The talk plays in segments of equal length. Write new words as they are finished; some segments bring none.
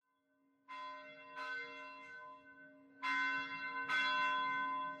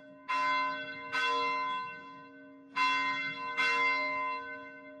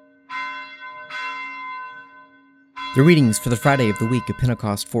The readings for the Friday of the week of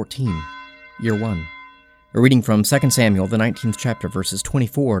Pentecost 14, Year 1. A reading from 2 Samuel, the 19th chapter, verses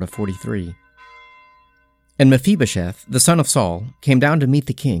 24 to 43. And Mephibosheth, the son of Saul, came down to meet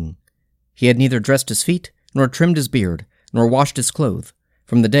the king. He had neither dressed his feet, nor trimmed his beard, nor washed his clothes,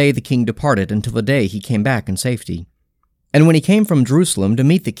 from the day the king departed until the day he came back in safety. And when he came from Jerusalem to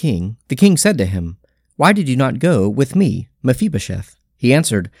meet the king said to him, "Why did you not go with me, Mephibosheth?" He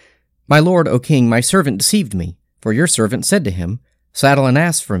answered, "My lord, O king, my servant deceived me. For your servant said to him, 'Saddle an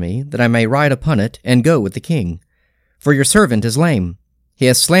ass for me, that I may ride upon it and go with the king.' For your servant is lame. He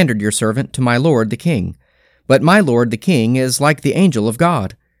has slandered your servant to my lord the king. But my lord the king is like the angel of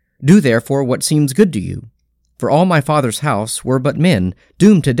God. Do therefore what seems good to you. For all my father's house were but men,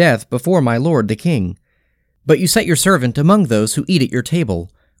 doomed to death before my lord the king. But you set your servant among those who eat at your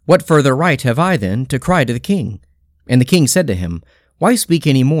table. What further right have I then to cry to the king?" And the king said to him, "Why speak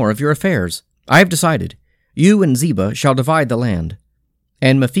any more of your affairs? I have decided. You and Ziba shall divide the land."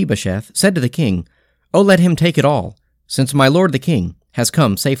 And Mephibosheth said to the king, "Oh, let him take it all, since my lord the king has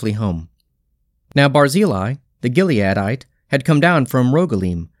come safely home." Now Barzillai, the Gileadite, had come down from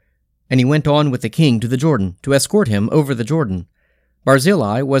Rogelim, and he went on with the king to the Jordan, to escort him over the Jordan.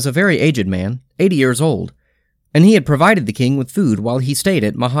 Barzillai was a very aged man, 80 years old, and he had provided the king with food while he stayed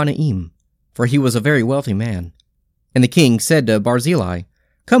at Mahanaim, for he was a very wealthy man. And the king said to Barzillai,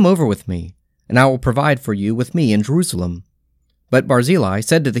 "Come over with me, and I will provide for you with me in Jerusalem." But Barzillai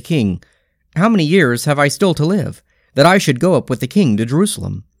said to the king, "How many years have I still to live, that I should go up with the king to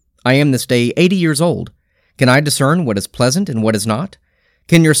Jerusalem? I am this day 80 years old. Can I discern what is pleasant and what is not?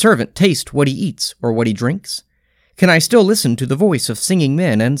 Can your servant taste what he eats or what he drinks? Can I still listen to the voice of singing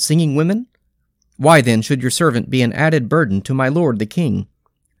men and singing women? Why then should your servant be an added burden to my lord the king?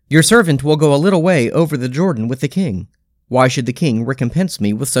 Your servant will go a little way over the Jordan with the king. Why should the king recompense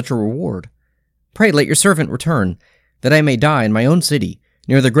me with such a reward? Pray let your servant return, that I may die in my own city,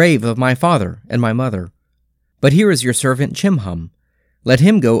 near the grave of my father and my mother. But here is your servant Chimham. Let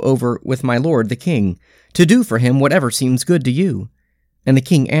him go over with my lord the king, to do for him whatever seems good to you." And the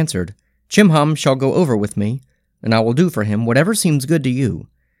king answered, "Chimham shall go over with me, and I will do for him whatever seems good to you.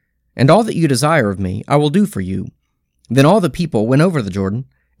 And all that you desire of me I will do for you." Then all the people went over the Jordan,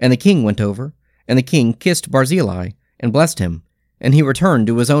 and the king went over, and the king kissed Barzillai, and blessed him, and he returned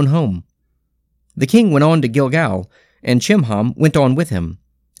to his own home. The king went on to Gilgal, and Chimham went on with him,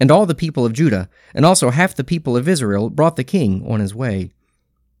 and all the people of Judah, and also half the people of Israel brought the king on his way.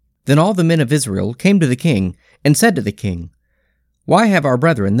 Then all the men of Israel came to the king, and said to the king, "Why have our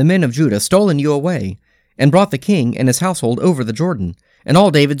brethren, the men of Judah, stolen you away, and brought the king and his household over the Jordan, and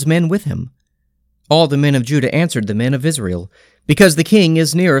all David's men with him?" All the men of Judah answered the men of Israel, "Because the king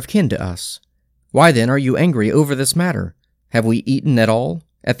is near of kin to us. Why then are you angry over this matter? Have we eaten at all,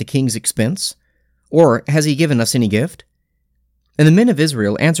 at the king's expense? Or has he given us any gift?" And the men of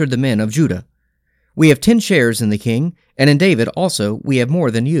Israel answered the men of Judah, "We have 10 shares in the king, and in David also we have more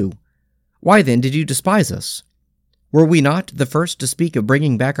than you. Why then did you despise us? Were we not the first to speak of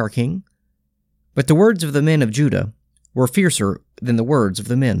bringing back our king?" But the words of the men of Judah were fiercer than the words of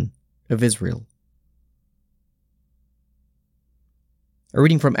the men of Israel. A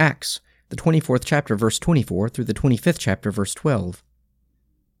reading from Acts, the 24th chapter, verse 24, through the 25th chapter, verse 12.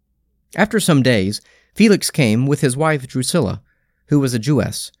 After some days, Felix came with his wife Drusilla, who was a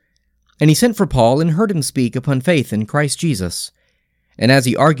Jewess, and he sent for Paul and heard him speak upon faith in Christ Jesus. And as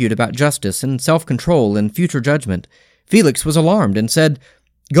he argued about justice and self-control and future judgment, Felix was alarmed and said,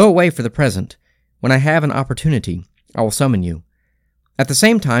 "Go away for the present. When I have an opportunity, I will summon you." At the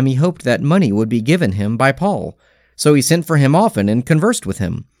same time, he hoped that money would be given him by Paul, so he sent for him often and conversed with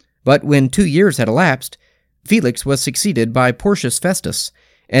him. But when 2 years had elapsed, Felix was succeeded by Porcius Festus,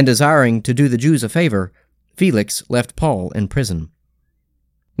 and desiring to do the Jews a favor, Felix left Paul in prison.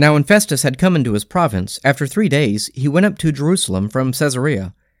 Now when Festus had come into his province, after 3 days he went up to Jerusalem from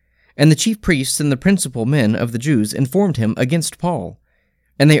Caesarea. And the chief priests and the principal men of the Jews informed him against Paul.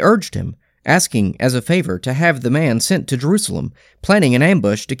 And they urged him, asking as a favor to have the man sent to Jerusalem, planning an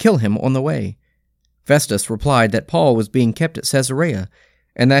ambush to kill him on the way. Festus replied that Paul was being kept at Caesarea,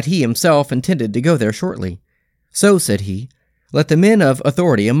 and that he himself intended to go there shortly. "So," said he, "let the men of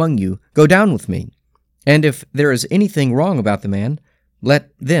authority among you go down with me, and if there is anything wrong about the man,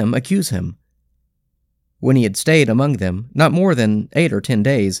 let them accuse him." When he had stayed among them not more than 8 or 10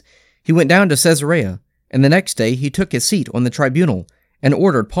 days, he went down to Caesarea, and the next day he took his seat on the tribunal, and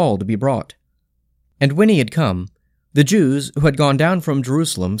ordered Paul to be brought. And when he had come, the Jews who had gone down from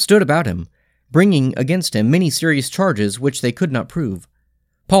Jerusalem stood about him, bringing against him many serious charges which they could not prove.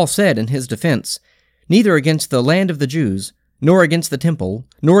 Paul said in his defense, "Neither against the land of the Jews, nor against the temple,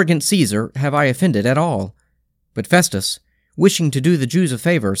 nor against Caesar have I offended at all." But Festus, wishing to do the Jews a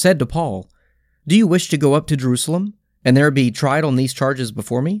favor, said to Paul, "Do you wish to go up to Jerusalem, and there be tried on these charges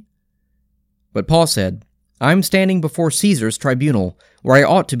before me?" But Paul said, "I am standing before Caesar's tribunal, where I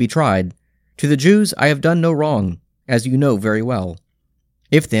ought to be tried. To the Jews I have done no wrong, as you know very well.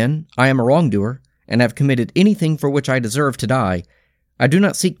 If then I am a wrongdoer, and have committed anything for which I deserve to die, I do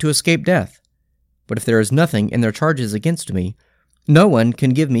not seek to escape death. But if there is nothing in their charges against me, no one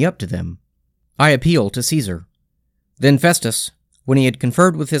can give me up to them. I appeal to Caesar." Then Festus, when he had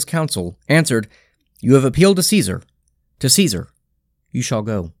conferred with his council, answered, "You have appealed to Caesar. To Caesar you shall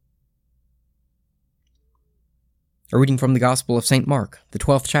go." A reading from the Gospel of St. Mark, the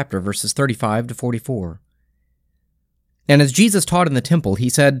 12th chapter, verses 35 to 44. And as Jesus taught in the temple, he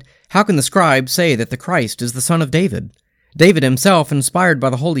said, "How can the scribes say that the Christ is the son of David? David himself, inspired by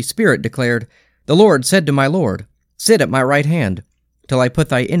the Holy Spirit, declared, 'The Lord said to my Lord, Sit at my right hand, till I put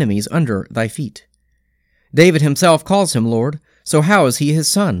thy enemies under thy feet.' David himself calls him Lord, so how is he his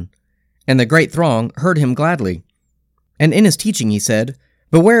son?" And the great throng heard him gladly. And in his teaching he said,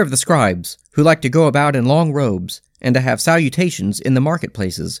 "Beware of the scribes, who like to go about in long robes, and to have salutations in the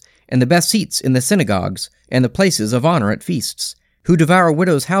marketplaces, and the best seats in the synagogues, and the places of honor at feasts, who devour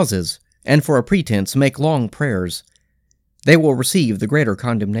widows' houses, and for a pretense make long prayers. They will receive the greater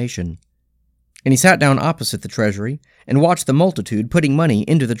condemnation." And he sat down opposite the treasury, and watched the multitude putting money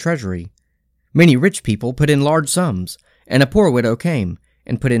into the treasury. Many rich people put in large sums, and a poor widow came,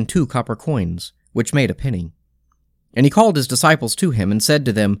 and put in 2 copper coins, which made a penny. And he called his disciples to him, and said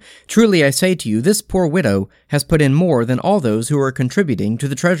to them, "Truly I say to you, this poor widow has put in more than all those who are contributing to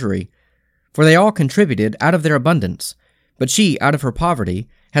the treasury. For they all contributed out of their abundance, but she, out of her poverty,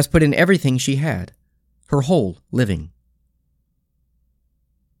 has put in everything she had, her whole living."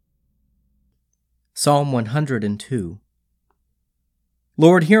 Psalm 102.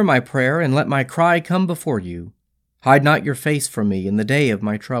 Lord, hear my prayer, and let my cry come before you. Hide not your face from me in the day of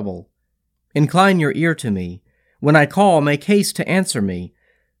my trouble. Incline your ear to me. When I call, make haste to answer me.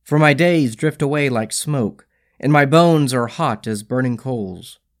 For my days drift away like smoke, and my bones are hot as burning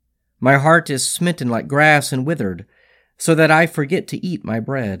coals. My heart is smitten like grass and withered, so that I forget to eat my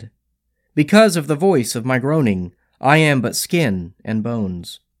bread. Because of the voice of my groaning, I am but skin and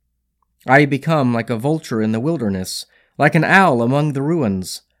bones. I become like a vulture in the wilderness, like an owl among the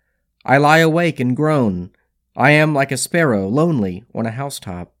ruins. I lie awake and groan. I am like a sparrow, lonely on a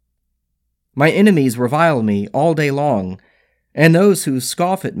housetop. My enemies revile me all day long, and those who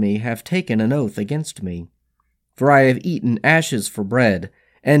scoff at me have taken an oath against me. For I have eaten ashes for bread,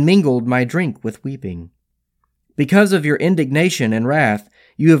 and mingled my drink with weeping. Because of your indignation and wrath,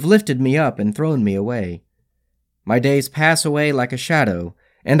 you have lifted me up and thrown me away. My days pass away like a shadow,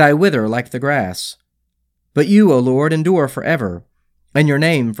 and I wither like the grass. But you, O Lord, endure forever, and your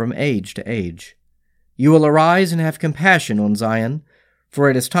name from age to age. You will arise and have compassion on Zion, for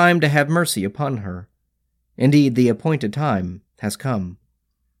it is time to have mercy upon her. Indeed, the appointed time has come.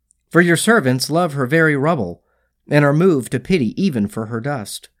 For your servants love her very rubble, and are moved to pity even for her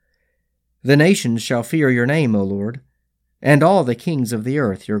dust. The nations shall fear your name, O Lord, and all the kings of the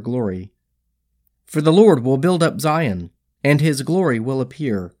earth your glory. For the Lord will build up Zion, and his glory will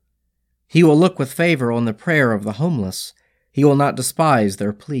appear. He will look with favor on the prayer of the homeless. He will not despise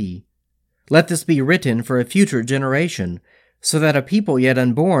their plea. Let this be written for a future generation, so that a people yet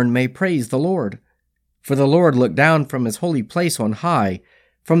unborn may praise the Lord. For the Lord looked down from his holy place on high.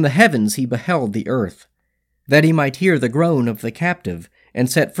 From the heavens he beheld the earth, that he might hear the groan of the captive, and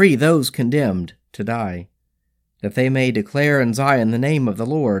set free those condemned to die, that they may declare in Zion the name of the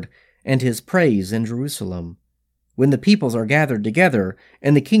Lord, and his praise in Jerusalem, when the peoples are gathered together,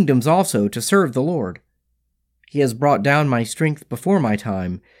 and the kingdoms also to serve the Lord. He has brought down my strength before my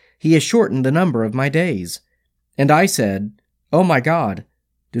time. He has shortened the number of my days. And I said, O my God,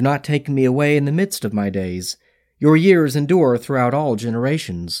 do not take me away in the midst of my days. Your years endure throughout all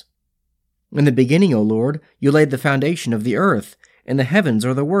generations. In the beginning, O Lord, you laid the foundation of the earth, and the heavens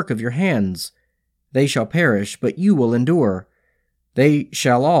are the work of your hands. They shall perish, but you will endure. They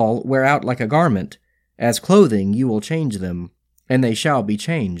shall all wear out like a garment. As clothing you will change them, and they shall be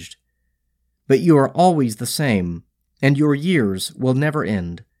changed. But you are always the same, and your years will never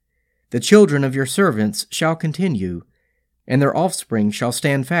end. The children of your servants shall continue, and their offspring shall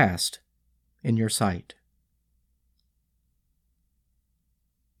stand fast in your sight.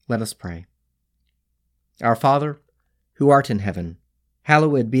 Let us pray. Our Father, who art in heaven,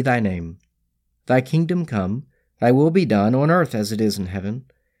 hallowed be thy name. Thy kingdom come, thy will be done on earth as it is in heaven.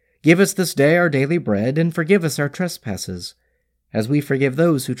 Give us this day our daily bread, and forgive us our trespasses, as we forgive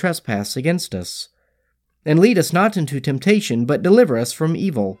those who trespass against us. And lead us not into temptation, but deliver us from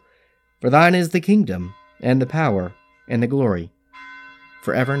evil. For thine is the kingdom, and the power, and the glory,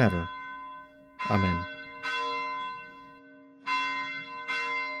 forever and ever. Amen.